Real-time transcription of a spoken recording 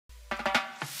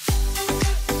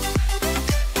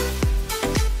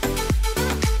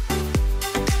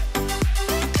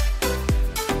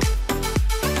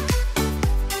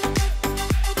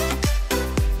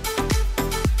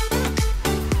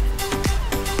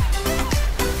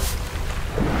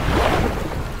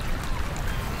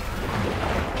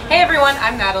everyone,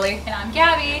 I'm Natalie. And I'm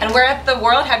Gabby. And we're at the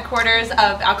world headquarters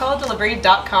of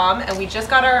alcoholdelivery.com, and we just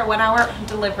got our 1-hour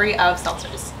delivery of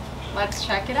seltzers. Let's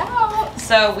check it out.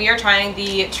 So we are trying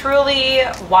the Truly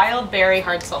Wild Berry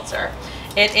Hard Seltzer.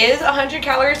 It is 100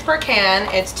 calories per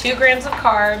can, it's 2 grams of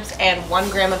carbs, and 1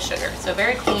 gram of sugar. So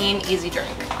very clean, easy drink.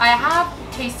 I have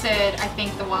tasted, I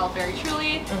think, the Wild Berry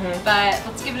Truly, but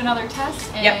let's give it another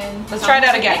test. And let's try it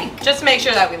out again. Just to make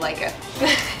sure that we like it.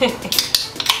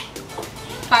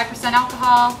 5%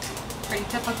 alcohol, pretty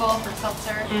typical for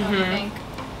seltzer, what do you think?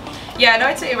 Yeah, no,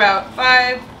 I'd say about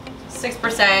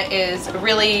 5-6% is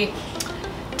really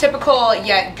typical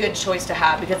yet good choice to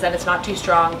have, because then it's not too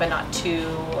strong but not too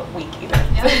weak either.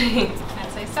 Yep,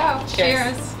 I'd say so.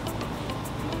 Cheers.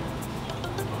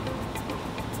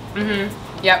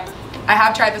 Yep. I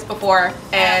have tried this before,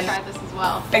 and I've tried this as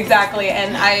well. Exactly,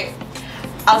 and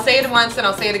I'll say it once and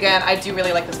I'll say it again. I do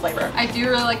really like this flavor. I do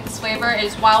really like this flavor. It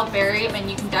is wild berry. I mean,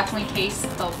 you can definitely taste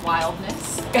the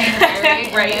wildness of the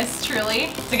berry in this, truly.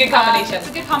 It's a good combination. It's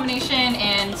a good combination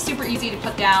and super easy to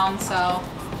put down, so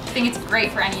I think it's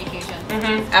great for any occasion.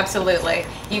 Absolutely.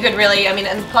 You could really, I mean,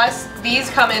 and plus these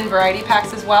come in variety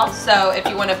packs as well, so if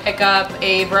you want to pick up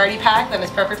a variety pack, then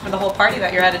it's perfect for the whole party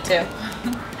that you're headed to.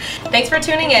 Thanks for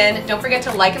tuning in. Don't forget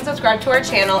to like and subscribe to our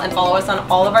channel and follow us on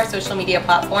all of our social media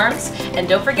platforms. And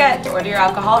don't forget to order your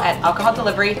alcohol at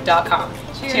alcoholdelivery.com.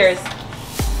 Cheers.